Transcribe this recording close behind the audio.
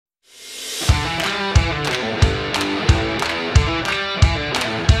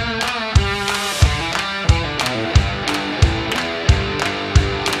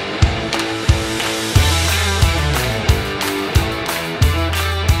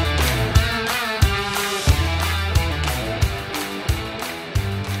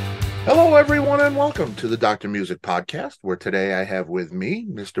everyone, and welcome to the Dr. Music Podcast, where today I have with me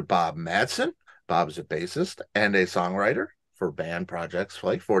Mr. Bob Madsen. Bob is a bassist and a songwriter for band projects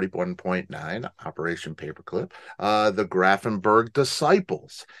like 41.9, Operation Paperclip. The Grafenberg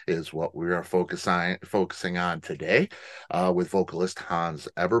Disciples is what we are focusing on today, with vocalist Hans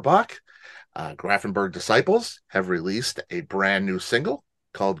Eberbach. Grafenberg Disciples have released a brand new single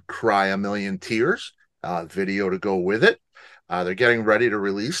called Cry a Million Tears, video to go with it. They're getting ready to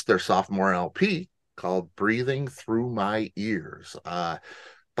release their sophomore LP called Breathing Through My Ears. Bob,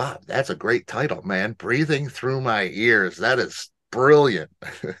 that's a great title, man. Breathing Through My Ears. That is brilliant.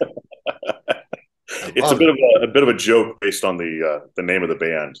 It's a bit of a joke based on the name of the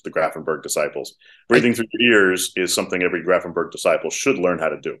band, the Grafenberg Disciples. Breathing through your ears is something every Grafenberg disciple should learn how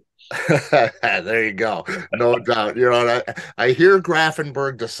to do. There you go. No doubt. You know, I hear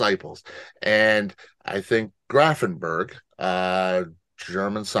Grafenberg Disciples, and I think Grafenberg,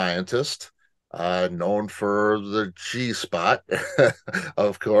 German scientist, known for the G spot,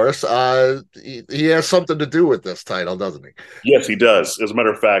 of course. He has something to do with this title, doesn't he? Yes, he does. As a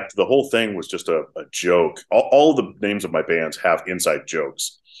matter of fact, the whole thing was just a joke. All the names of my bands have inside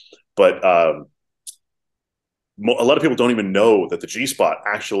jokes, but a lot of people don't even know that the G spot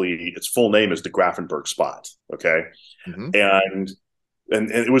actually, its full name is the Grafenberg spot. Okay. Mm-hmm.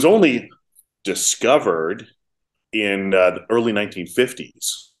 And it was only discovered in the early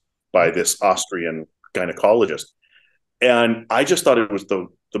 1950s by this Austrian gynecologist. And I just thought it was the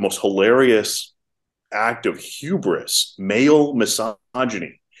most hilarious act of hubris, male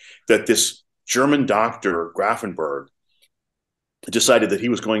misogyny, that this German doctor, Grafenberg, decided that he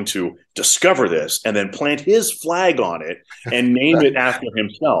was going to discover this and then plant his flag on it and name it after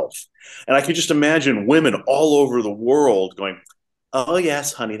himself. And I could just imagine women all over the world going, "Oh,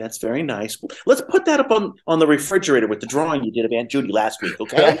 yes, honey, that's very nice. Let's put that up on the refrigerator with the drawing you did of Aunt Judy last week,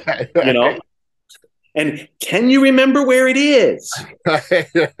 okay?" You know? And can you remember where it is?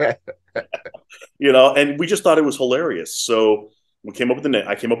 You know, and we just thought it was hilarious. So we came up with the name.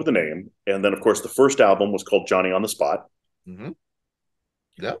 I came up with the name. And then, of course, the first album was called Johnny on the Spot. Mm-hmm.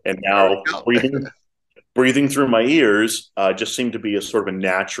 Yep. And now breathing Through My Ears just seemed to be a sort of a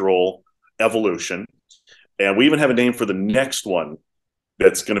natural evolution. And we even have a name for the next one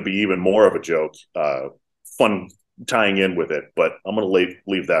that's going to be even more of a joke, fun tying in with it. But I'm going to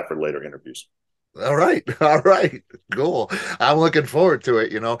leave that for later interviews. All right. Cool. I'm looking forward to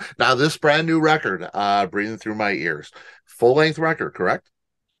it. You know, now this brand new record, Breathing Through My Ears, full length record, correct?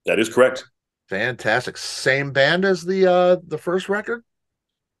 That is correct. Fantastic. Same band as the first record?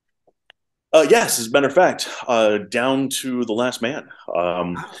 Yes, as a matter of fact, down to the last man.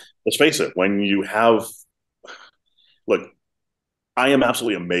 Let's face it, look, I am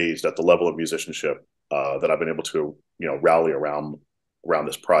absolutely amazed at the level of musicianship that I've been able to, rally around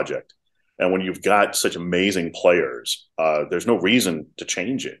this project. And when you've got such amazing players, there's no reason to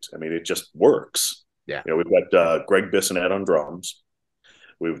change it. I mean, it just works. Yeah. We've got Gregg Bissonette on drums.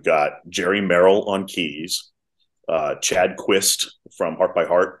 We've got Jerry Merrill on keys. Chad Quist from Heart by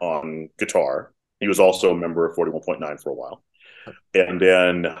Heart on guitar. He was also a member of 41.9 for a while. And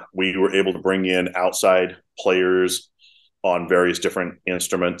then we were able to bring in outside players on various different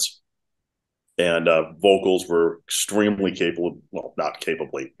instruments. And vocals were extremely capable, well, not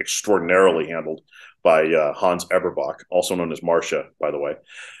capably, extraordinarily handled by Hans Eberbach, also known as Marcia, by the way.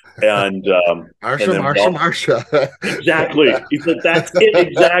 And Marcia. Exactly. He said, that's it,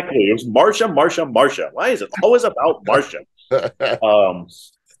 exactly. It was Marcia. Why is it always about Marcia?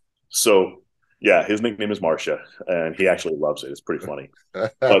 So, yeah, his nickname is Marcia, and he actually loves it. It's pretty funny.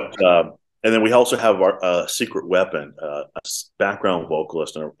 But and then we also have our secret weapon, a background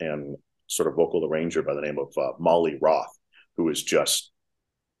vocalist and sort of vocal arranger by the name of Molly Roth, who is just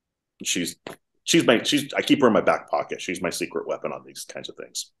I keep her in my back pocket. She's my secret weapon on these kinds of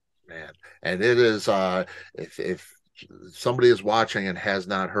things. Man, and it is if somebody is watching and has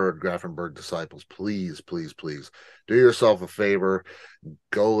not heard Grafenberg Disciples, please do yourself a favor,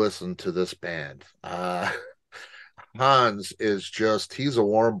 go listen to this band. Hans is he's a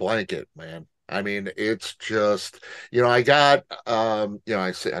warm blanket, man. I mean, it's just, I got,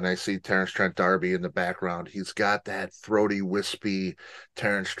 I see Terence Trent D'Arby in the background. He's got that throaty, wispy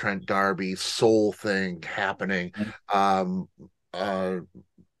Terence Trent D'Arby soul thing happening.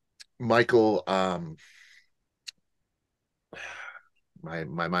 Michael, my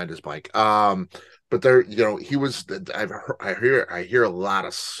mind is blank. But there, he was. I hear a lot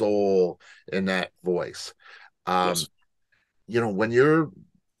of soul in that voice. Yes.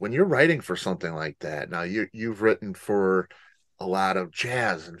 When you're writing for something like that, now you've written for a lot of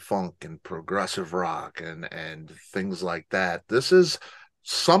jazz and funk and progressive rock and things like that. This is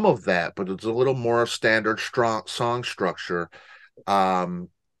some of that, but it's a little more standard strong song structure. Um,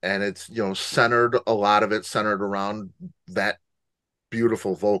 and it's, centered, a lot of it centered around that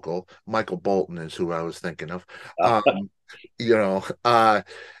beautiful vocal. Michael Bolton is who I was thinking of. You know,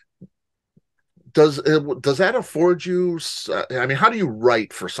 does that afford you? I mean, how do you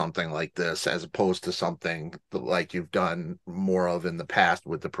write for something like this as opposed to something like you've done more of in the past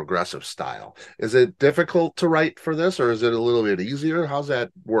with the progressive style? Is it difficult to write for this, or is it a little bit easier? How's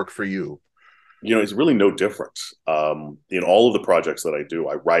that work for you? It's really no difference. In all of the projects that I do,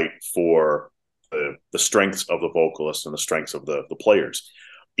 I write for the strengths of the vocalist and the strengths of the players.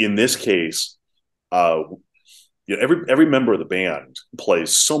 In this case, uh, every member of the band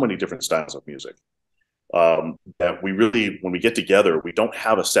plays so many different styles of music, that we really, when we get together, we don't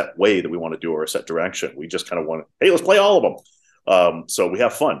have a set way that we want to do or a set direction. We just kind of want to, hey, let's play all of them. So we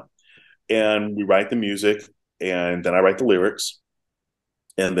have fun, and we write the music, and then I write the lyrics,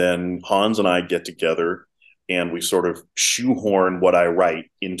 and then Hans and I get together and we sort of shoehorn what I write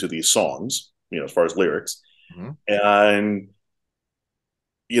into these songs, as far as lyrics. Mm-hmm. And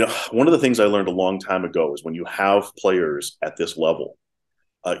one of the things I learned a long time ago is when you have players at this level,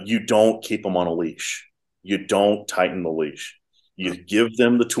 you don't keep them on a leash. You don't tighten the leash. You give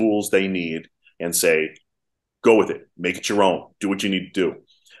them the tools they need and say, go with it, make it your own, do what you need to do.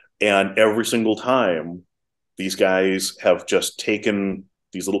 And every single time, these guys have just taken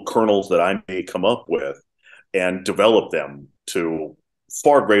these little kernels that I may come up with and developed them to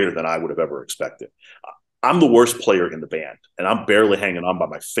far greater than I would have ever expected. I'm the worst player in the band, and I'm barely hanging on by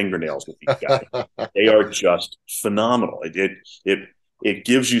my fingernails with these guys. They are just phenomenal. It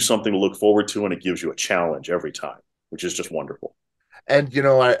gives you something to look forward to, and it gives you a challenge every time, which is just wonderful. And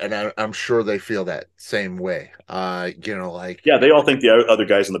I'm sure they feel that same way. Like, yeah, they all think the other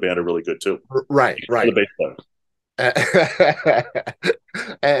guys in the band are really good too. Right. The bass player.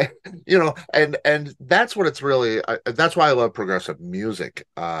 And that's what it's really. That's why I love progressive music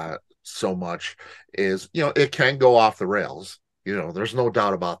so much. Is it can go off the rails. There's no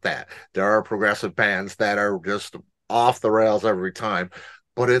doubt about that. There are progressive bands that are just off the rails every time,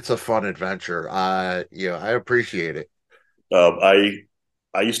 but it's a fun adventure. I appreciate it.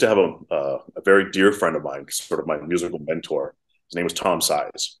 I used to have a very dear friend of mine, sort of my musical mentor. His name was Tom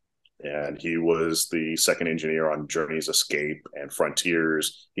Size, and he was the second engineer on Journey's Escape and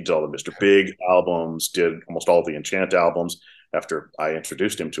Frontiers. He did all the Mr. Big albums, did almost all the Enchant albums after I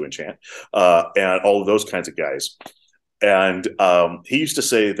introduced him to Enchant, and all of those kinds of guys. And he used to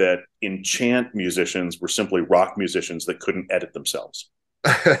say that Enchant musicians were simply rock musicians that couldn't edit themselves.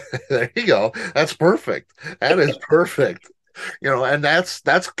 There you go. That's perfect. That is perfect. And that's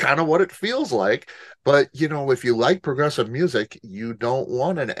kind of what it feels like. But if you like progressive music, you don't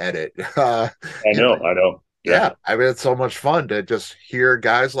want an edit. I know. Yeah, I mean, it's so much fun to just hear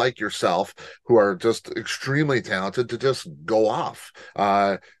guys like yourself who are just extremely talented to just go off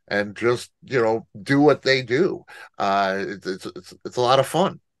and just do what they do. It's a lot of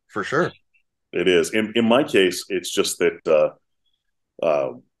fun for sure. It is. In my case, it's just that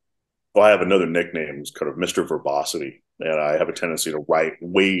I have another nickname, it's kind of Mr. Verbosity, and I have a tendency to write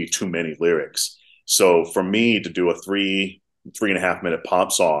way too many lyrics. So for me to do a 3.5 minute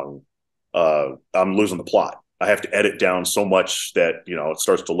pop song, I'm losing the plot. I have to edit down so much that it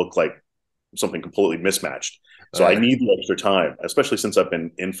starts to look like something completely mismatched. So I need the extra time, especially since I've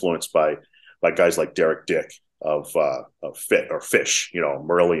been influenced by guys like Derek Dick of Fish,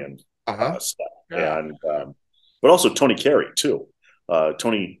 Marillion stuff, and but also Tony Carey too.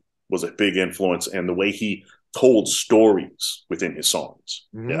 Tony was a big influence, and the way he told stories within his songs.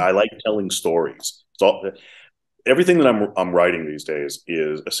 Mm-hmm. I like telling stories. Everything that I'm writing these days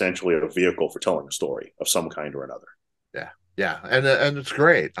is essentially a vehicle for telling a story of some kind or another. Yeah, and it's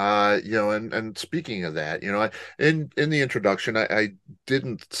great. And speaking of that, in the introduction, I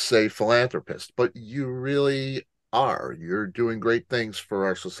didn't say philanthropist, but you really are. You're doing great things for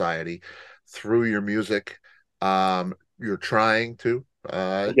our society through your music. You're trying to.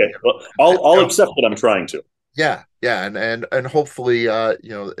 Okay, well, I'll accept that I'm trying to. Yeah, and hopefully,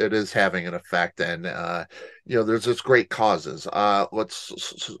 it is having an effect, and there's this great causes. We'll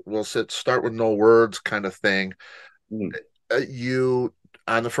start with No Words kind of thing. You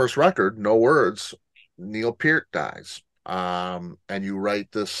on the first record, No Words, Neil Peart dies, and you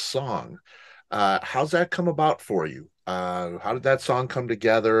write this song. How's that come about for you? How did that song come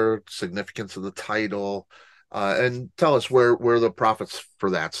together? Significance of the title, and tell us where the profits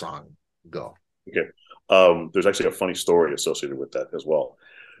for that song go. Okay. There's actually a funny story associated with that as well.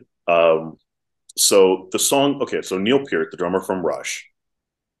 So the song, so Neil Peart, the drummer from Rush,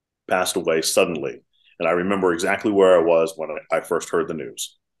 passed away suddenly, And I remember exactly where I was when I first heard the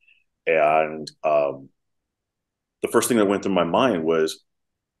news. And the first thing that went through my mind was,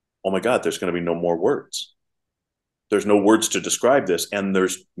 oh my God, there's going to be no more words. There's no words to describe this, and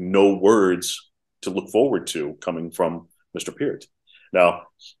there's no words to look forward to coming from Mr. Peart. Now,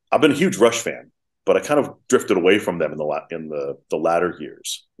 I've been a huge Rush fan, but I kind of drifted away from them in the latter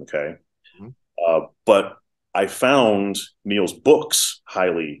years. Okay, but I found Neil's books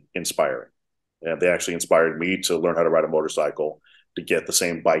highly inspiring, and they actually inspired me to learn how to ride a motorcycle, to get the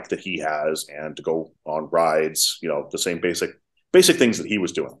same bike that he has, and to go on rides. You know, the same basic things that he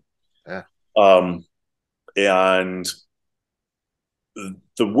was doing. Yeah. And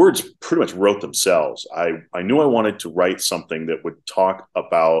the words pretty much wrote themselves. I knew I wanted to write something that would talk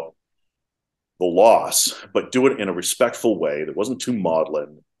about the loss, but do it in a respectful way that wasn't too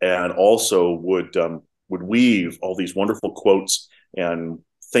maudlin, and also would weave all these wonderful quotes and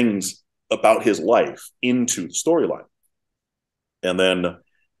things about his life into the storyline. And then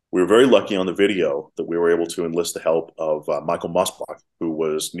we were very lucky on the video that we were able to enlist the help of Michael Musbach, who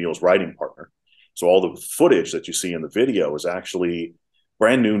was Neil's writing partner. So all the footage that you see in the video is actually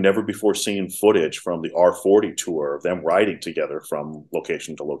brand new, never before seen footage from the R40 tour of them riding together from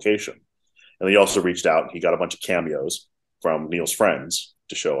location to location. And he also reached out and he got a bunch of cameos from Neil's friends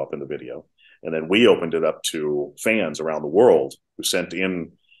to show up in the video. And then we opened it up to fans around the world who sent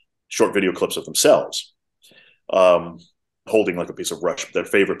in short video clips of themselves, holding like a piece of Rush, their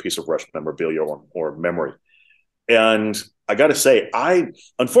favorite piece of Rush memorabilia or memory. And I got to say,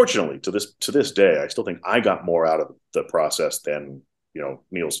 unfortunately to this day, I still think I got more out of the process than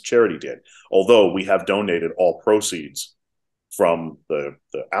Neil's charity did. Although we have donated all proceeds from the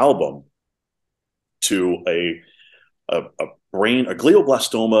album to a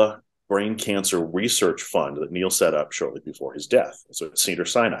glioblastoma brain cancer research fund that Neil set up shortly before his death. So at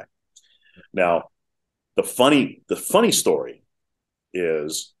Cedars-Sinai. Now, the funny story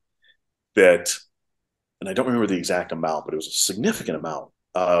is that, and I don't remember the exact amount, but it was a significant amount.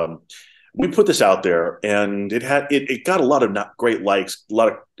 We put this out there, and it got a lot of not great likes. A lot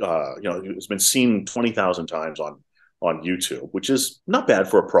of it's been seen 20,000 times on YouTube, which is not bad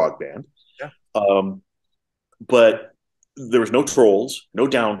for a prog band. Yeah. But there was no trolls, no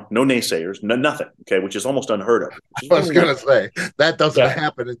naysayers, nothing. Okay, which is almost unheard of. I was going to say that doesn't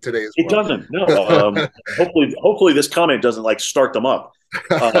happen in today's world. It doesn't. No. Hopefully, this comment doesn't like start them up.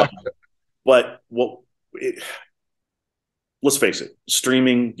 But let's face it,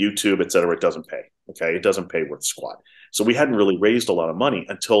 streaming, YouTube, etc., it doesn't pay. Okay, it doesn't pay worth squat. So we hadn't really raised a lot of money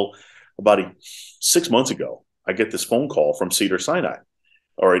until about 6 months ago. I get this phone call from Cedars-Sinai,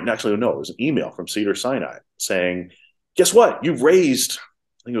 or actually, no, it was an email from Cedars-Sinai saying, guess what? You've raised,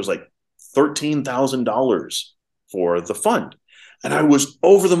 I think it was like $13,000 for the fund. And I was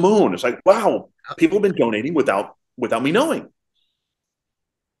over the moon. It's like, wow, people have been donating without me knowing.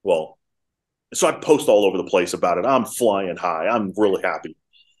 Well, so I post all over the place about it. I'm flying high. I'm really happy.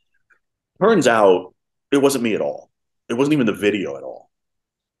 Turns out it wasn't me at all. It wasn't even the video at all.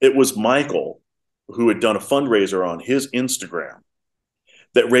 It was Michael, who had done a fundraiser on his Instagram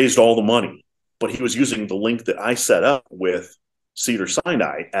that raised all the money, but he was using the link that I set up with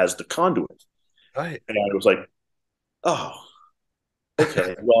Cedars-Sinai as the conduit. Right. And I was like, oh,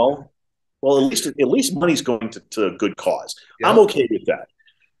 okay, well, at least money's going to a good cause. Yep. I'm okay with that.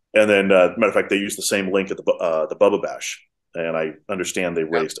 And then, matter of fact, they used the same link at the Bubba Bash, and I understand they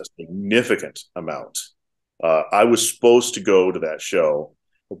raised a significant amount. I was supposed to go to that show,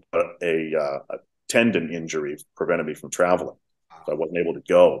 but a tendon injury prevented me from traveling, so I wasn't able to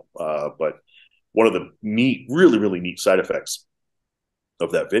go. But one of the really, really neat side effects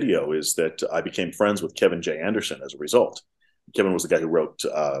of that video is that I became friends with Kevin J. Anderson as a result. Kevin was the guy who wrote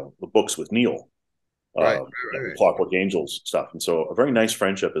the books with Neil. Right. Clockwork Angels stuff. And so a very nice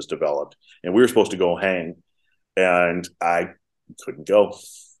friendship has developed, and we were supposed to go hang, and I couldn't go.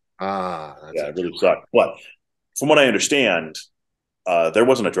 It really sucked. But from what I understand, there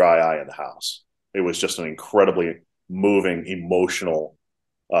wasn't a dry eye in the house. It was just an incredibly moving, emotional,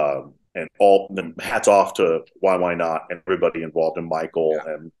 and all the hats off to Why Not and everybody involved, in Michael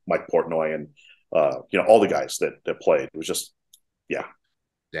and Mike Portnoy and all the guys that played. It was just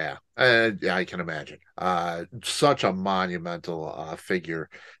Yeah, I can imagine. Such a monumental figure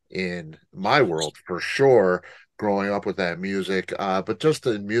in my world, for sure, growing up with that music. But just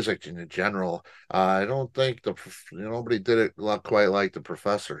in music in general, I don't think nobody did it quite like the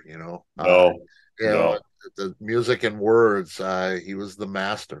Professor. No. The music and words. He was the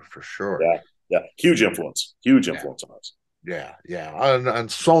master for sure. Yeah. Huge influence on us. Yeah,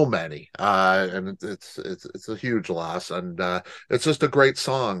 and so many, and it's a huge loss, and it's just a great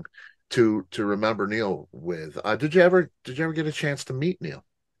song to remember Neil with. Did you ever get a chance to meet Neil?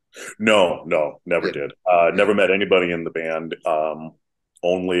 No, no, never Yeah, did. yeah, Never met anybody in the band.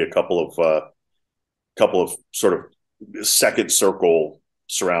 Only a couple of sort of second circle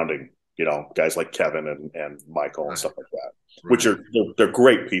surrounding, guys like Kevin and Michael and right, stuff like that, which right. they're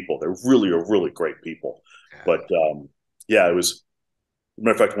great people. They're really great people. Yeah, But yeah, it was.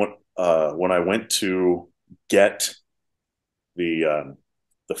 Matter of fact, when I went to get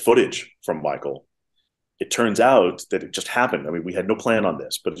the footage from Michael, it turns out that it just happened. I mean, we had no plan on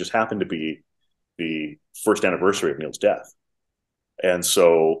this, but it just happened to be the first anniversary of Neil's death. And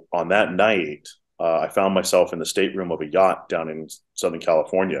so on that night, I found myself in the stateroom of a yacht down in Southern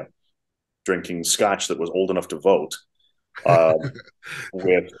California, drinking scotch that was old enough to vote, um,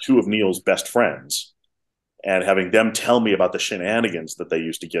 with two of Neil's best friends, and having them tell me about the shenanigans that they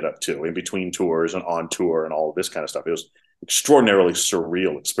used to get up to in between tours and on tour and all of this kind of stuff. It was extraordinarily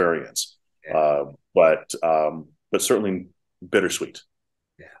surreal experience, yeah, uh, but certainly bittersweet.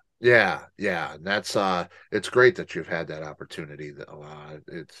 yeah, yeah, yeah. That's it's great that you've had that opportunity though.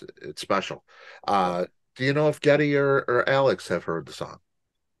 It's special. Do you know if Getty or Alex have heard the song?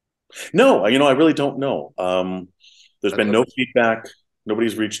 No, I really don't know. There's That's been no feedback.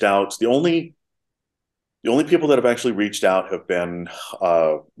 Nobody's reached out. The only people that have actually reached out have been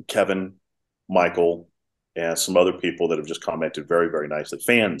Kevin, Michael, and some other people that have just commented very, very nicely.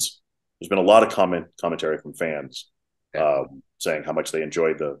 Fans, there's been a lot of commentary from fans, yeah, saying how much they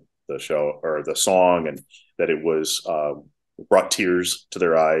enjoyed the show or the song, and that it was brought tears to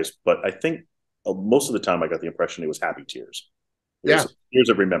their eyes. But I think most of the time I got the impression it was happy tears. It yeah, was tears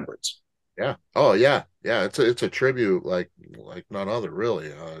of remembrance. yeah. Oh yeah, yeah. It's a tribute like none other really.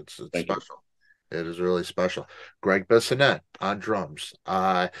 It's Thank you. special. It is really special. Gregg Bissonette on drums.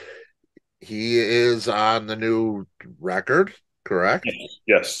 He is on the new record, correct? Yes,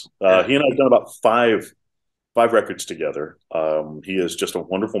 yes. Yeah. He and I have done about five records together. He is just a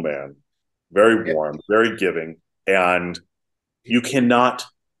wonderful man, very Yeah. warm, very giving, and you cannot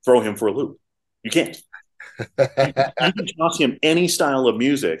throw him for a loop. You can't. You can toss him any style of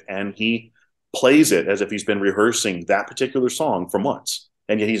music, and he plays it as if he's been rehearsing that particular song for months,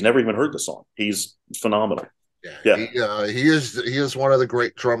 and yet he's never even heard the song. He's phenomenal. Yeah, Yeah, he is one of the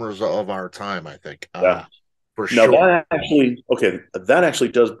great drummers of our time, I think. yeah. For Now sure. that actually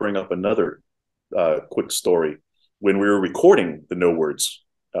does bring up another quick story. When we were recording the No Words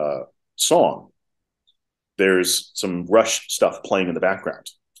song, there's some Rush stuff playing in the background,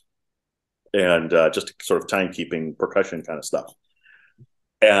 and just sort of timekeeping percussion kind of stuff.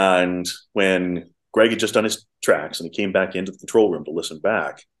 And when Greg had just done his tracks and he came back into the control room to listen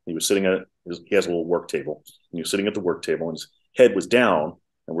back, he was sitting he has a little work table, and he was sitting at the work table, and his head was down,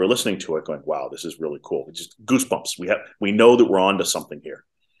 and we're listening to it, going, "Wow, this is really cool." It's just goosebumps. We know that we're on to something here.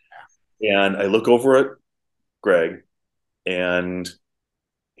 And I look over at Greg, and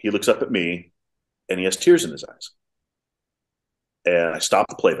he looks up at me, and he has tears in his eyes. And I stopped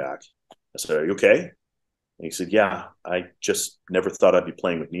the playback. I said, "Are you okay?" And he said, "Yeah, I just never thought I'd be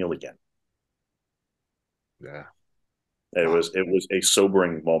playing with Neil again." Yeah. It Wow. was it was a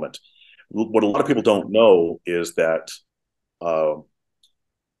sobering moment. What a lot of people don't know is that uh,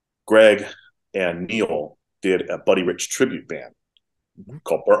 Greg and Neil did a Buddy Rich tribute band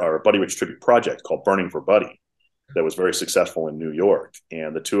or a Buddy Rich tribute project called Burning for Buddy that was very successful in New York,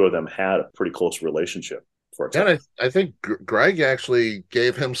 and the two of them had a pretty close relationship for a Yeah, time. I think Greg actually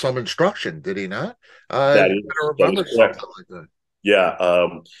gave him some instruction, did he not? I That kind is of that is remember correct. something like that. Yeah,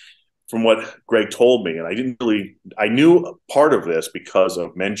 from what Greg told me, and I knew part of this because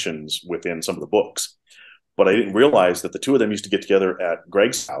of mentions within some of the books, but I didn't realize that the two of them used to get together at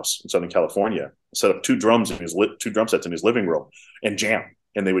Greg's house in Southern California, set up two drum sets in his living room, and jam.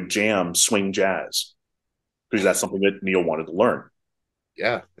 And they would jam swing jazz because that's something that Neil wanted to learn.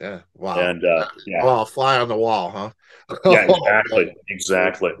 Yeah, yeah. Wow. And yeah, Well, fly on the wall, huh? yeah, exactly,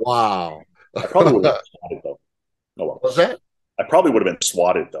 exactly. Wow. I probably would have been swatted though. Oh well, Was that? I probably would have been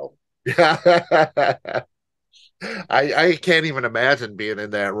swatted though. Yeah. I can't even imagine being in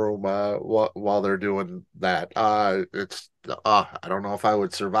that room while they're doing that. It's I don't know if I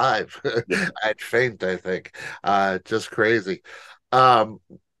would survive. Yeah, I'd faint, I think. Just crazy. Um,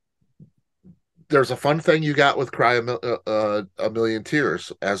 there's a fun thing you got with a Million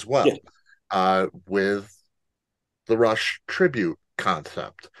Tears as yeah, well, with the Rush tribute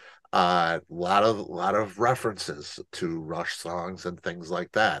concept. Lot of references to Rush songs and things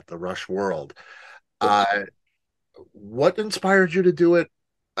like that, the Rush world. Uh, yes. what inspired you to do it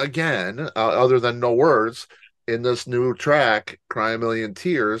again, other than No Words, in this new track, Cry a Million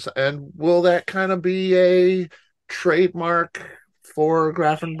Tears? And will that kind of be a trademark for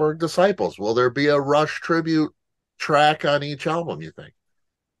Grafenberg Disciples? Will there be a Rush tribute track on each album, you think?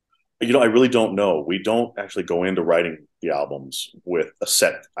 I really don't know. We don't actually go into writing the albums with a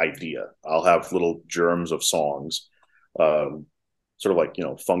set idea. I'll have little germs of songs, sort of like,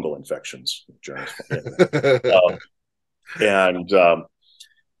 fungal infections, germs. Um, and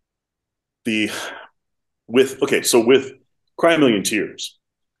the so with Cry a Million Tears,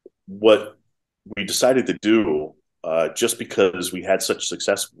 what we decided to do, just because we had such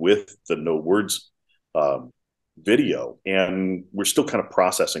success with the No Words video, and we're still kind of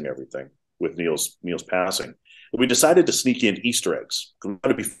processing everything with Neil's passing, we decided to sneak in Easter eggs. It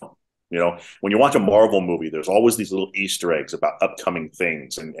would be fun. When you watch a Marvel movie, there's always these little Easter eggs about upcoming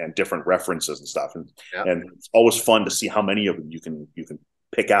things and different references and stuff, and it's always fun to see how many of them you can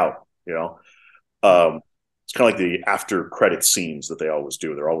pick out. It's kind of like the after credit scenes that they always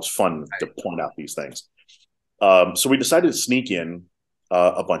do. They're always fun to point out these things. So we decided to sneak in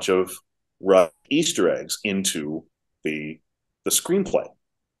a bunch of Easter eggs into the screenplay.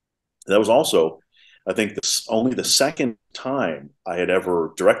 That was also, I think, only the second time I had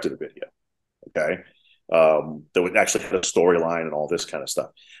ever directed a video. Okay, that would actually have a storyline and all this kind of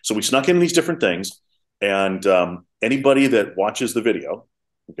stuff. So we snuck in these different things, and anybody that watches the video,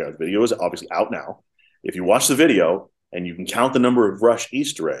 okay, the video is obviously out now. If you watch the video and you can count the number of Rush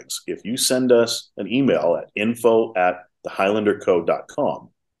Easter eggs, if you send us an email at info@thehighlanderco.com,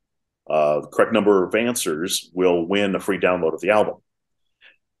 the correct number of answers will win a free download of the album.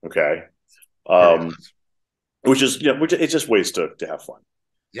 Okay. Which it's just ways to have fun.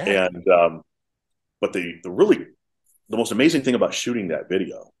 Yeah. And, but the most amazing thing about shooting that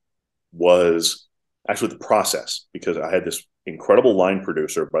video was actually the process, because I had this incredible line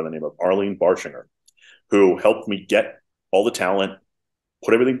producer by the name of Arlene Barshinger, who helped me get all the talent,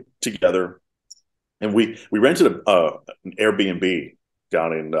 put everything together. And we rented an Airbnb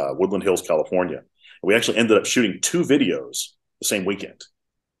down in Woodland Hills, California. And we actually ended up shooting 2 videos the same weekend.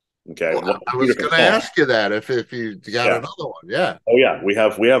 Okay. Well, I was going to ask you that if you got another one. Yeah. Oh yeah. We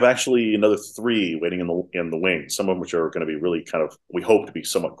have actually another 3 waiting in the wings, some of which are going to be really kind of, we hope to be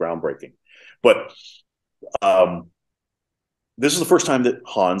somewhat groundbreaking. But this is the first time that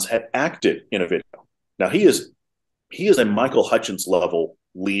Hans had acted in a video. Now he is a Michael Hutchence level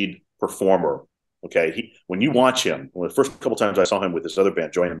lead performer. Okay, when you watch him, the first couple times I saw him with this other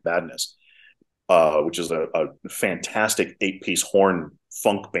band, Joy and Madness, which is a fantastic 8-piece horn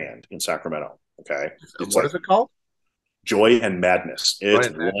funk band in Sacramento. Okay, what is it called? Joy and Madness. It's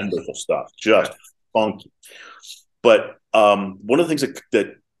wonderful stuff, just funky. But one of the things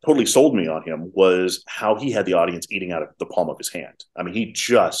that totally sold me on him was how he had the audience eating out of the palm of his hand. I mean,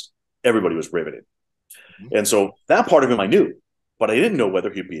 everybody was riveted. And so that part of him I knew, but I didn't know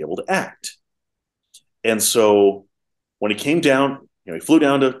whether he'd be able to act. And so when he came down, he flew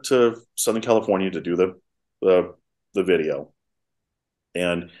down to Southern California to do the video.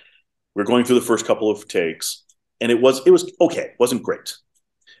 And we're going through the first couple of takes, and it was okay. It wasn't great.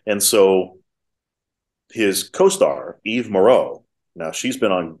 And so his co-star, Eve Moreau, now she's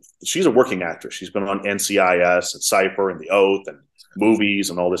a working actress. She's been on NCIS and Cypher and The Oath and movies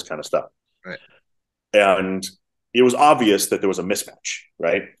and all this kind of stuff. Right. And it was obvious that there was a mismatch,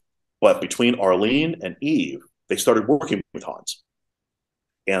 right? But between Arlene and Eve, they started working with Hans,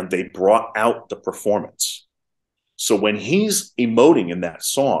 and they brought out the performance. So when he's emoting in that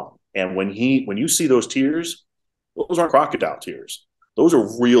song, and when you see those tears, those aren't crocodile tears. Those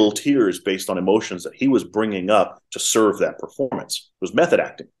are real tears based on emotions that he was bringing up to serve that performance. It was method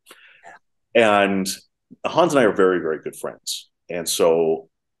acting. And Hans and I are very, very good friends. And so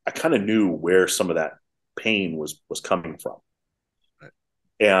I kind of knew where some of that pain was coming from.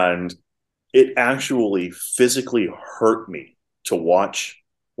 And it actually physically hurt me to watch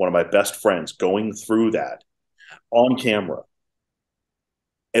one of my best friends going through that on camera.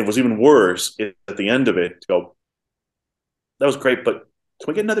 And it was even worse at the end of it to go, that was great, but can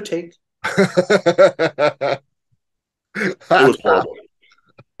we get another take? It was horrible.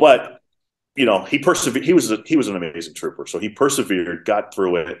 But, he persevered. He was an amazing trooper. So he persevered, got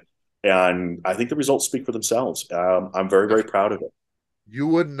through it. And I think the results speak for themselves. I'm very, very proud of it. You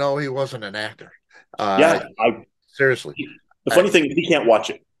wouldn't know he wasn't an actor. Seriously. The funny thing is he can't watch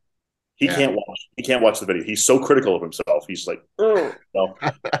it. He can't watch the video. He's so critical of himself. He's like, oh, no.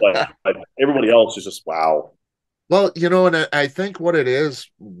 But everybody else is just, wow. Well, and I think what it is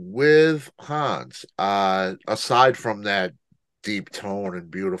with Hans, aside from that deep tone and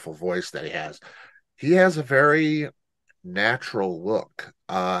beautiful voice that he has a very natural look.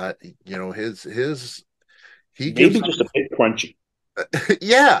 He maybe just a bit crunchy.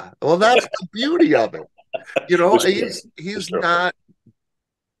 Yeah, well, that's the beauty of it. Which is he's terrific. not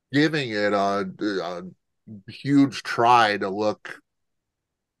giving it a huge try to look,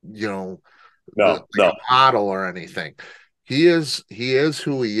 you know, No, like no, a model or anything. He is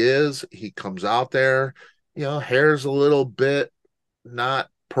who he is. He comes out there, hair's a little bit not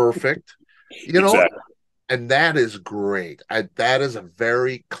perfect, you know, exactly. and that is great. That is a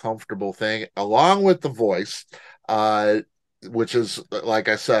very comfortable thing, along with the voice, uh, which is, like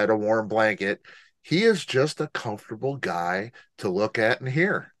I said, a warm blanket. He is just a comfortable guy to look at and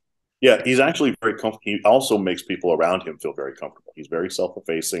hear. Yeah, he's actually very comfortable. He also makes people around him feel very comfortable. He's very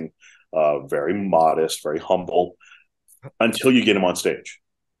self-effacing, very modest, very humble until you get him on stage.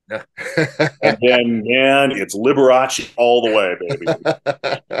 Yeah. And then, man, it's Liberace all the way, baby.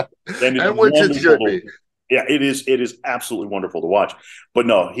 And it's And which it wonderful should be. to, yeah, it is. It is absolutely wonderful to watch. But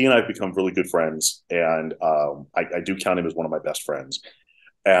no, he and I have become really good friends, and I do count him as one of my best friends.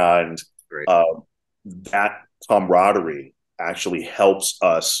 And Great. um, that camaraderie actually helps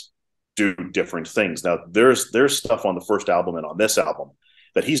us do different things. Now, there's stuff on the first album and on this album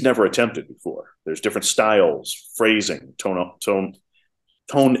that he's never attempted before. There's different styles, phrasing, tone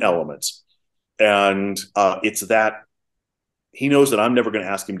elements, and it's that he knows that I'm never going to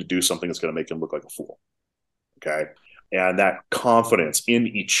ask him to do something that's going to make him look like a fool. Okay, and that confidence in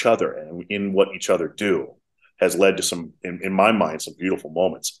each other and in what each other do has led to some, in my mind, some beautiful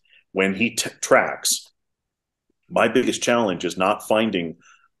moments. When he tracks, my biggest challenge is not finding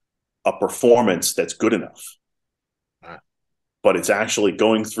a performance that's good enough, but it's actually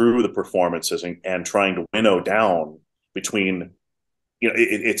going through the performances and trying to winnow down between,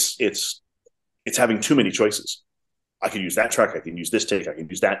 it's having too many choices. I can use that track, I can use this take, I can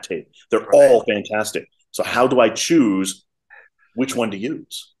use that take. They're Right. all fantastic. So how do I choose which one to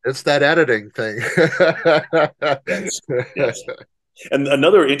use? It's that editing thing. Yes, yes. And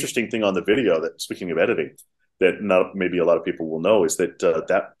another interesting thing on the video, that speaking of editing, that not maybe a lot of people will know, is that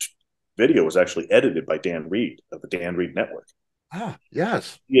that video was actually edited by Dan Reed of the Dan Reed Network. Ah,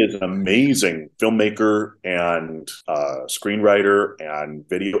 yes. He is an amazing filmmaker and screenwriter and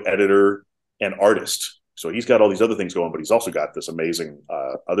video editor and artist. So he's got all these other things going, but he's also got this amazing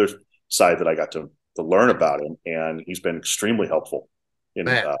other side that I got to learn about him, and he's been extremely helpful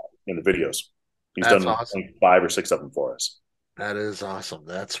Man, in the videos. He's that's done awesome. 5 or 6 of them for us. That is awesome.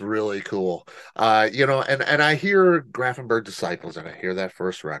 That's really cool. And I hear Grafenberg Disciples, and I hear that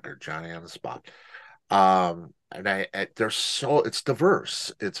first record, Johnny on the Spot. And it's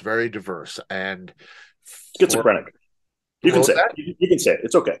diverse. It's very diverse. And for Schizophrenic. You can what was say it. that? You can say it.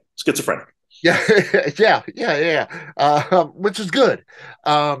 It's okay. Schizophrenic. Yeah, yeah. Which is good.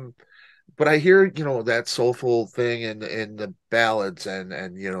 But I hear, that soulful thing in the ballads and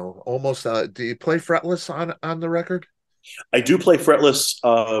almost do you play fretless on the record? I do play fretless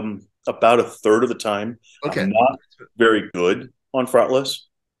about a third of the time. Okay. I'm not very good on fretless.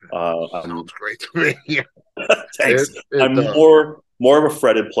 Sounds great to me. Thanks. It I'm does. more of a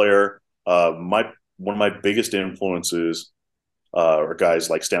fretted player. My one of my biggest influences are guys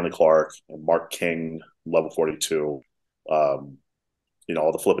like Stanley Clarke and Mark King, Level 42. Um,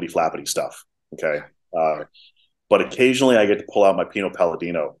 all the flippity flappity stuff. Okay, but occasionally I get to pull out my Pino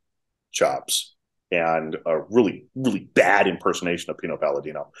Palladino chops and a really really bad impersonation of Pino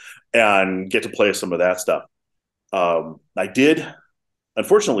Palladino, and get to play some of that stuff. I did.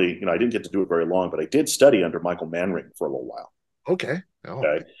 Unfortunately, I didn't get to do it very long, but I did study under Michael Manring for a little while. Okay. Oh,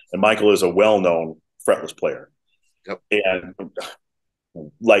 Okay, and Michael is a well-known fretless player, yep. and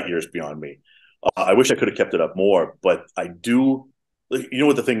light years beyond me. I wish I could have kept it up more, but I do. You know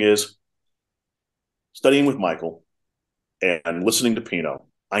what the thing is? Studying with Michael and listening to Pino,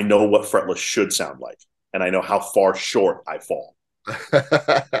 I know what fretless should sound like, and I know how far short I fall.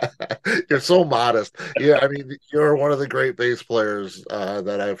 You're so modest. Yeah, I mean, you're one of the great bass players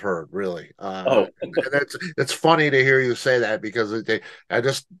that I've heard, really. Oh, And it's funny to hear you say that because I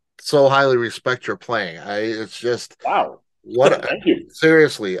just so highly respect your playing. It's just wow! what Thank you.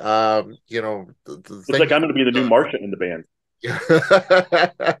 seriously, the Looks things like I'm going to be the new Martian in the band.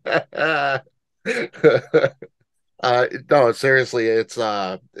 No, seriously, it's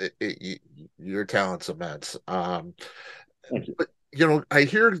your talent's immense. Thank you. But I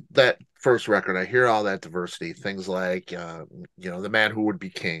hear that first record, I hear all that diversity, things like The Man Who Would Be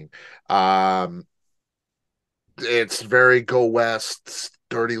King. Um, it's very Go West,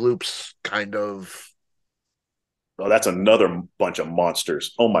 Dirty Loops kind of. Oh, that's another bunch of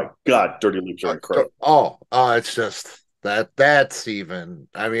monsters. Oh my God, Dirty Loops are incredible. It's just that's even.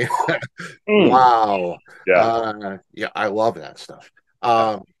 I mean, Mm. wow. Yeah, Yeah, I love that stuff.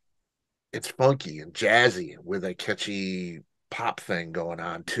 yeah. It's funky and jazzy with a catchy, pop thing going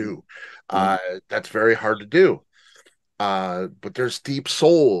on too. Mhm. That's very hard to do. But there's deep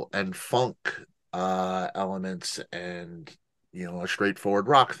soul and funk elements, and a straightforward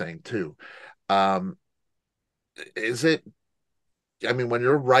rock thing too. Um, is it? I mean, when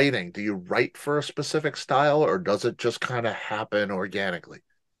you're writing, do you write for a specific style, or does it just kind of happen organically?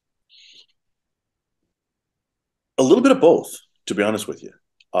 A little bit of both, to be honest with you.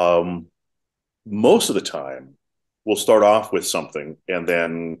 Um, Most of the time, we'll start off with something and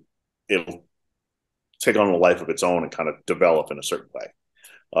then it'll take on a life of its own and kind of develop in a certain way.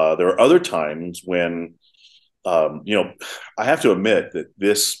 There are other times when, I have to admit that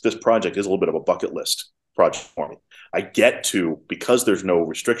this project is a little bit of a bucket list project for me. I get to, because there's no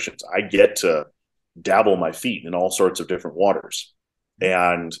restrictions, I get to dabble my feet in all sorts of different waters.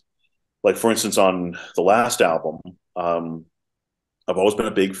 And like, for instance, on the last album, um, I've always been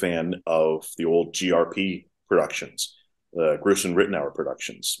a big fan of the old GRP productions, the Grusin Rittenauer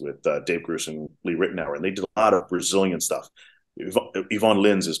productions with Dave Grusin, Lee Rittenauer, and they did a lot of Brazilian stuff. Yvonne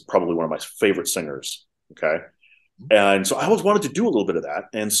Lins is probably one of my favorite singers. Okay, and so I always wanted to do a little bit of that,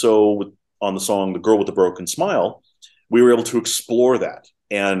 and so on the song "The Girl with the Broken Smile," we were able to explore that.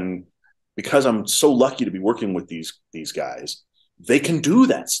 And because I'm so lucky to be working with these guys, they can do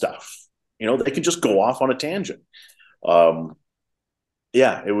that stuff. They can just go off on a tangent. Um,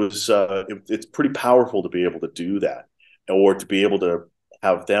 yeah, it's pretty powerful to be able to do that, or to be able to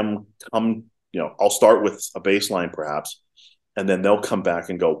have them come. I'll start with a bass line perhaps, and then they'll come back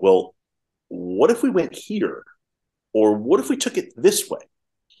and go, well, what if we went here, or what if we took it this way?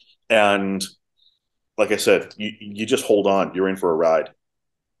 And like I said, you just hold on, you're in for a ride.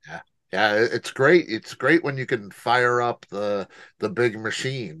 Yeah. Yeah, it's great. It's great when you can fire up the big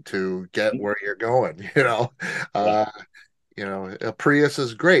machine to get where you're going. Yeah, Uh, a Prius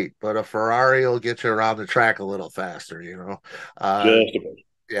is great, but a Ferrari will get you around the track a little faster. Uh, just a bit.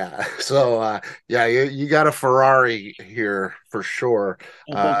 yeah. So yeah, you got a Ferrari here for sure.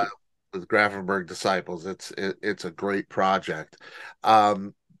 Oh, thank Uh you. with Grafenberg Disciples. It's a great project.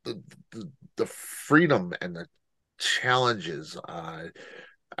 Um the freedom and the challenges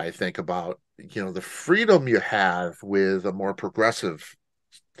I think about, the freedom you have with a more progressive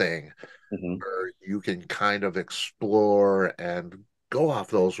thing Hmm. where you can kind of explore and go off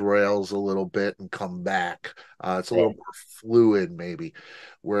those rails a little bit and come back. It's a little Right. more fluid, maybe.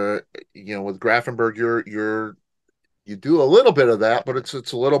 Where with Grafenberg, you do a little bit of that, but it's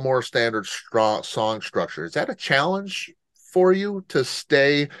a little more standard strong song structure. Is that a challenge for you to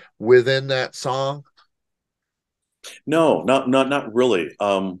stay within that song? No, not really.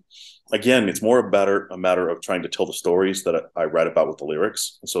 Again, it's more a matter of trying to tell the stories that I write about with the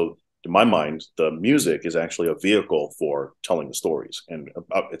lyrics. And so, in my mind, the music is actually a vehicle for telling the stories, and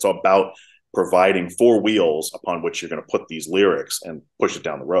it's about providing four wheels upon which you're going to put these lyrics and push it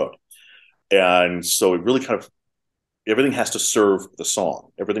down the road. And so, it really kind of everything has to serve the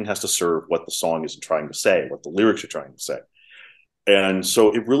song. Everything has to serve what the song is trying to say, what the lyrics are trying to say. And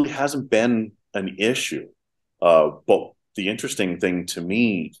so it really hasn't been an issue. But the interesting thing to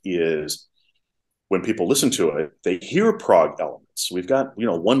me is when people listen to it, they hear prog elements. We've got,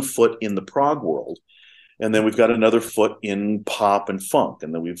 one foot in the prog world, and then we've got another foot in pop and funk,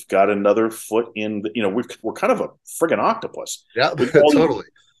 and then we've got another foot in we're kind of a friggin' octopus Yeah, with all these totally.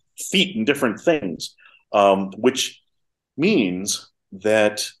 feet and different things, which means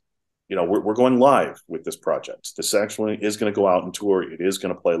that we're going live with this project. This actually is going to go out and tour. It is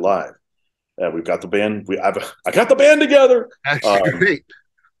going to play live. We've got the band. I got the band together. That's Um, great.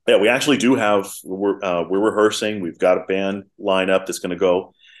 yeah, we actually do have. We're rehearsing. We've got a band lineup that's going to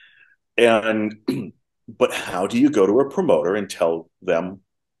go. And but how do you go to a promoter and tell them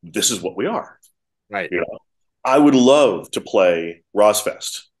this is what we are? Right. You know, I would love to play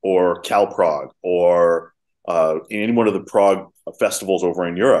Rosfest or CalProg or any one of the prog festivals over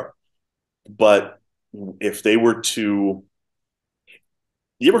in Europe. But if they were to,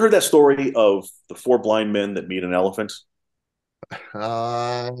 you ever heard that story of the four blind men that meet an elephant?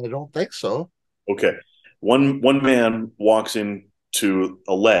 I don't think so. Okay, one man walks into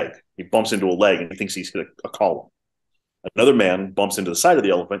a leg. He bumps into a leg and he thinks he's hit a column. Another man bumps into the side of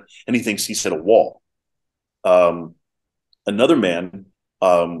the elephant and he thinks he's hit a wall. Um, Another man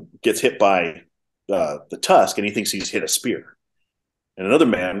gets hit by the tusk and he thinks he's hit a spear. And another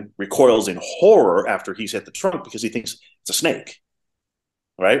man recoils in horror after he's hit the trunk because he thinks it's a snake.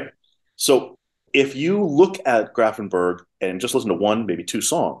 Right? So if you look at Grafenberg and just listen to one, maybe two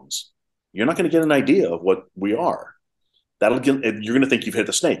songs, you're not going to get an idea of what we are. You're going to think you've hit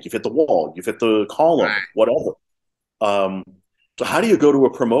the snake, you've hit the wall, you've hit the column, whatever. Um, so how do you go to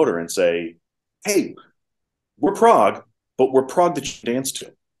a promoter and say, "Hey, we're prog, but we're prog that you dance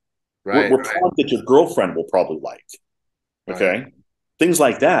to. Right. We're prog that your girlfriend will probably like. Right. Okay, things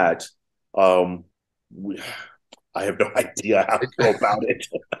like that. Um, we, I have no idea how to go about it.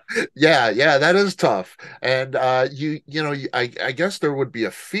 Yeah, yeah, that is tough. And I guess there would be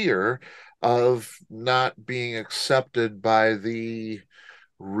a fear of not being accepted by the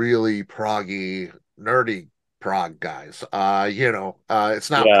really proggy, nerdy prog guys. It's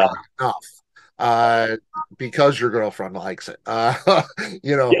not Yeah, prog enough uh because your girlfriend likes it.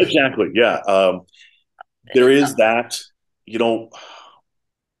 You know, yeah, exactly. Yeah, there is that. You know,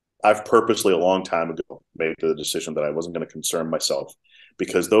 I've purposely a long time ago made the decision that I wasn't going to concern myself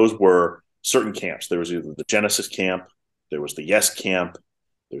because those were certain camps. There was either the Genesis camp, there was the Yes camp,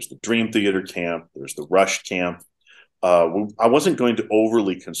 there's the Dream Theater camp, there's the Rush camp. I wasn't going to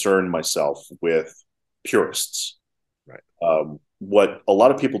overly concern myself with purists. right. What a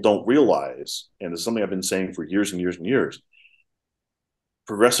lot of people don't realize, and this is something I've been saying for years and years and years,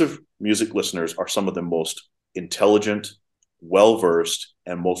 progressive music listeners are some of the most intelligent, well versed,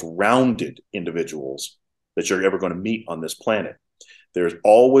 and most rounded individuals that you're ever going to meet on this planet. There's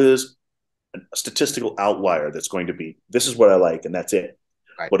always a statistical outlier that's going to be this is what I like and that's it.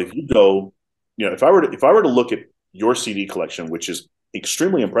 Right. But if you go, if I were to look at your CD collection, which is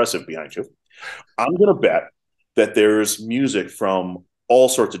extremely impressive behind you, I'm going to bet that there's music from all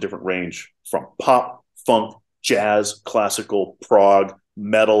sorts of different range, from pop, funk, jazz, classical, prog,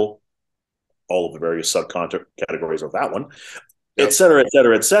 metal, all of the various subcategories of that one, et Yep. cetera, et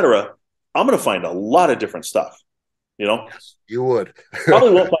cetera, et cetera. I'm going to find a lot of different stuff. You know, Yes, you would.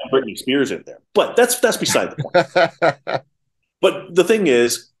 probably won't find Britney Spears in there, but that's beside the point. But the thing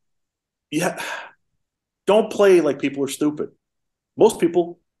is, yeah, don't play like people are stupid. Most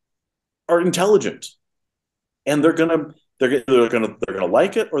people are intelligent, and they're gonna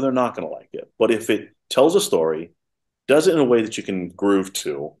like it or they're not gonna like it. But if it tells a story, does it in a way that you can groove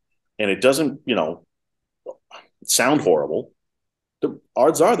to, and it doesn't, sound horrible, the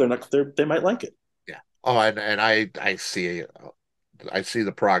odds are they might like it. Yeah. Oh, and I see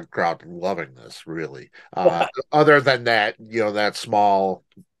the prog crowd loving this really. Other than that, that small,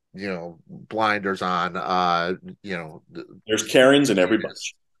 blinders on, There's Karens in every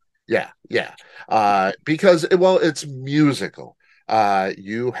bunch. yeah, yeah. Because well, it's musical.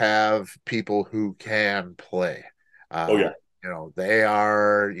 You have people who can play. Oh Uh, yeah, they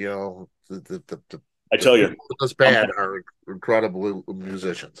are, I the tell people you, in this I'm band are incredible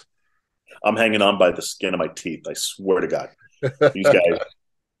musicians. I'm hanging on by the skin of my teeth. I swear to God, these guys,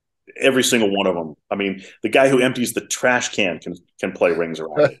 every single one of them. I mean, the guy who empties the trash can can play rings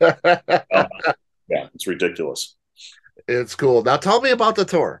around it. Um, yeah, it's ridiculous. It's cool. Now tell me about the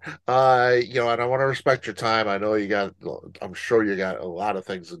tour. And I want to respect your time. I'm sure you got a lot of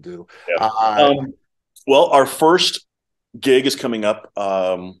things to do. Yeah. Uh, Well, our first gig is coming up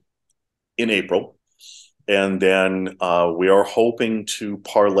in April, and then we are hoping to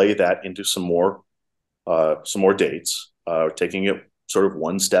parlay that into some more dates, taking it sort of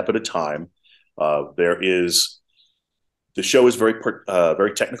one step at a time. There is the show is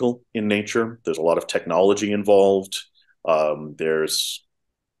very technical in nature. There's a lot of technology involved. There's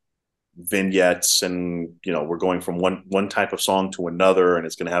vignettes, and we're going from one type of song to another, and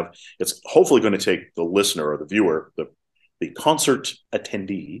it's hopefully going to take the listener or the viewer, the concert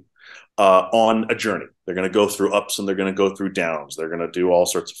attendee, on a journey. They're going to go through ups and they're going to go through downs. They're going to do all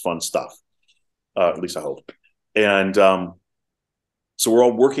sorts of fun stuff. At least I hope. And so we're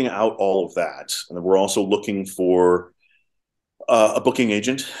all working out all of that, and we're also looking for a booking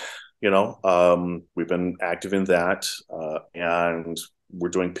agent. We've been active in that, and we're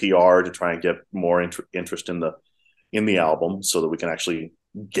doing PR to try and get more interest in the album, so that we can actually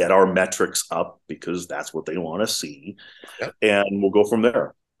get our metrics up, because that's what they want to see, yep. and we'll go from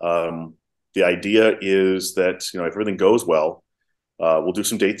there. The idea is that if everything goes well, we'll do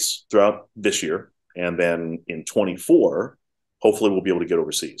some dates throughout this year, and then in 24, hopefully we'll be able to get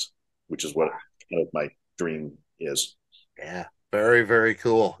overseas, which is what kind of my dream is. Yeah. Very, very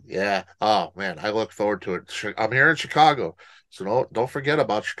cool. Yeah. Oh man, I look forward to it. I'm here in Chicago, so don't forget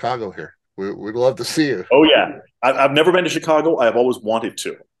about Chicago here. We'd love to see you. Oh yeah, I've never been to Chicago. I've always wanted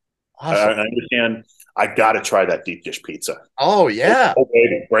to. I Awesome. understand. I got to try that deep dish pizza. Oh yeah. Oh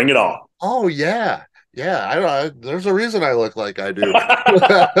baby, bring it on. Oh yeah. Yeah. I don't know. There's a reason I look like I do.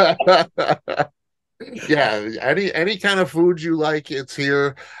 Yeah, any kind of food you like, it's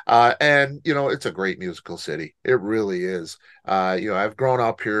here. And it's a great musical city. It really is. I've grown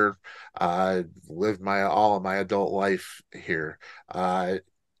up here, lived my all of my adult life here. I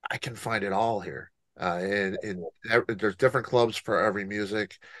can find it all here. There's different clubs for every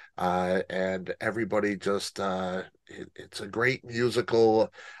music, and everybody just it's a great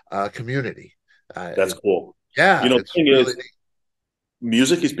musical community. That's cool. Yeah, The it's thing really is,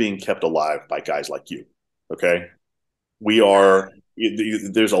 music is being kept alive by guys like you. Okay. We are,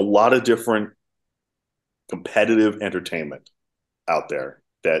 there's a lot of different competitive entertainment out there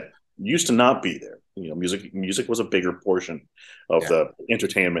that used to not be there. Music was a bigger portion of yeah, the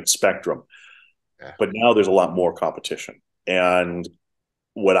entertainment spectrum, yeah, but now there's a lot more competition. And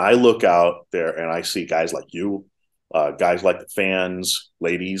when I look out there and I see guys like you, guys like the fans,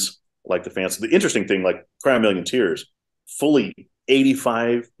 ladies like the fans, the interesting thing, like Cry a Million Tears, fully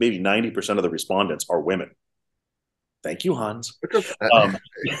 85, maybe 90% of the respondents are women. Thank you, Hans. Um,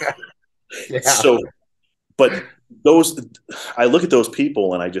 yeah, so, but those, I look at those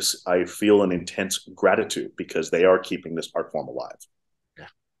people and I feel an intense gratitude because they are keeping this art form alive. yeah,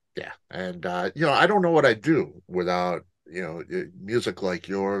 yeah. And I don't know what I'd do without music like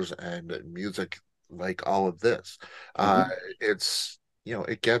yours and music like all of this. Mm-hmm. It's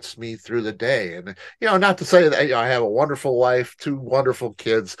it gets me through the day, and not to say that I have a wonderful wife, two wonderful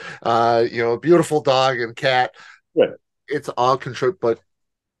kids, a beautiful dog and cat. Good. It's all contribute, but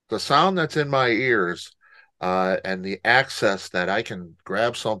the sound that's in my ears, and the access that I can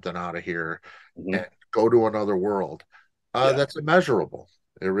grab something out of here Mm-hmm. and go to another world, Yeah, that's immeasurable.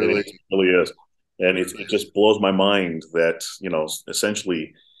 It really, it really is. it And really it is. just blows my mind that,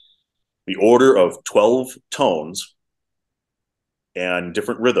 essentially the order of 12 tones and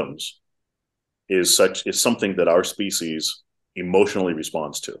different rhythms is something that our species emotionally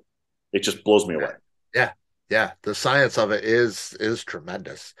responds to. It just blows me away. Yeah, yeah. The science of it is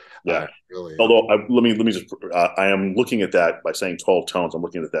tremendous. Yeah. It really is. Although let me just I am looking at that by saying 12 tones. I'm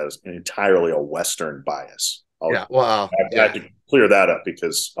looking at that as entirely a Western bias. Yeah. Well, I yeah. have to clear that up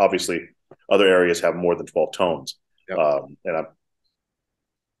because obviously other areas have more than 12 tones. Yep. And I'm,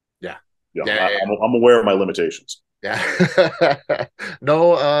 Yeah. you know, Yeah. I, Yeah. I'm aware of my limitations. Yeah.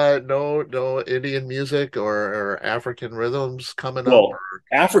 No, no Indian music or African rhythms coming up. Well,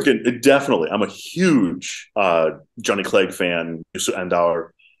 African, definitely. I'm a huge Johnny Clegg fan, and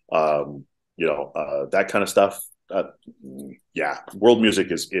our, that kind of stuff. Yeah, world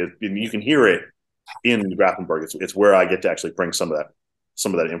music is you can hear it in Grafenberg. It's where I get to actually bring some of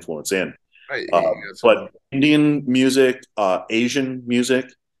that influence in. Right. You got some. But Indian music, Asian music,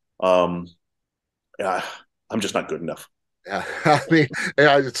 um, uh, I'm just not good enough. Yeah. I mean,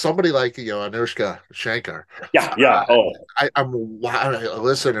 yeah, it's somebody like Anushka Shankar. Yeah, yeah. Oh, I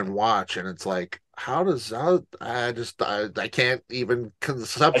listen and watch, and it's like, how does that? I can't even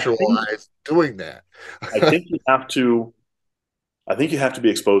I think conceptualize doing that. I think you have to. I think you have to be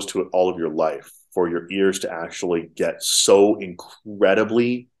exposed to it all of your life for your ears to actually get so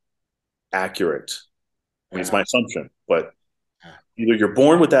incredibly accurate. I mean, it's Yeah, my assumption, but yeah, either you're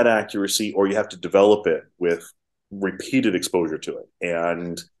born with that accuracy or you have to develop it with repeated exposure to it.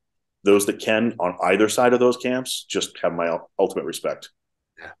 And those that can on either side of those camps just have my ultimate respect.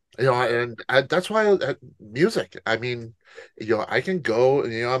 yeah. And that's why music. I mean, I can go.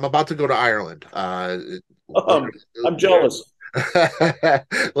 I'm about to go to Ireland. Later, Um, I'm later, jealous.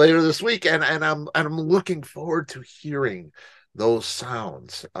 later this week, and I'm looking forward to hearing those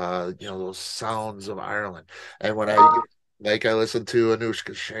sounds. Those sounds of Ireland. And when I listen to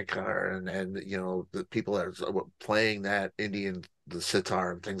Anushka Shankar and the people that are playing that the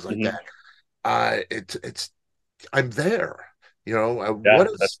sitar and things like Mm-hmm. that. It's I'm there. Yeah, What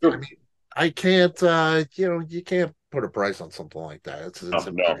that's is? I true. mean, I can't. You can't put a price on something like that. It's No,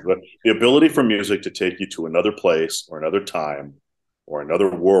 immeasurable. the ability for music to take you to another place or another time or another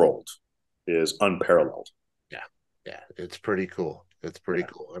world is unparalleled. Yeah, yeah. It's pretty cool. It's pretty Yeah.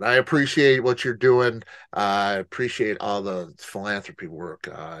 cool, and I appreciate what you're doing. I appreciate all the philanthropy work.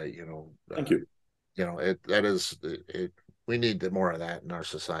 Thank you. It. We need more of that in our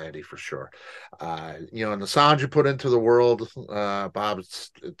society for sure. And the sound you put into the world, Bob,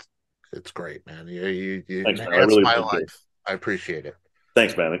 it's great, man. You Thanks, man. I enhance really my appreciate it. life. I appreciate it.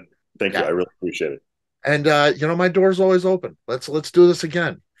 Thanks, man. Thank you. Yeah, I really appreciate it. and my door's always open. Let's do this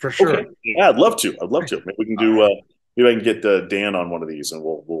again for sure. Okay. Yeah, I'd love to. I'd love to. Maybe we can All do. right, Maybe I can get Dan on one of these, and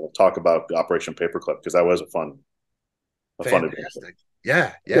we'll talk about Operation Paperclip because that was a fun adventure. fantastic. Yeah,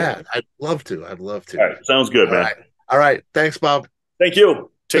 Cool. yeah. I'd love to. I'd love to. All right. Sounds good, All man. right, all right. Thanks, Bob. Thank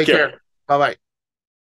you. Take Take care. care. Bye bye.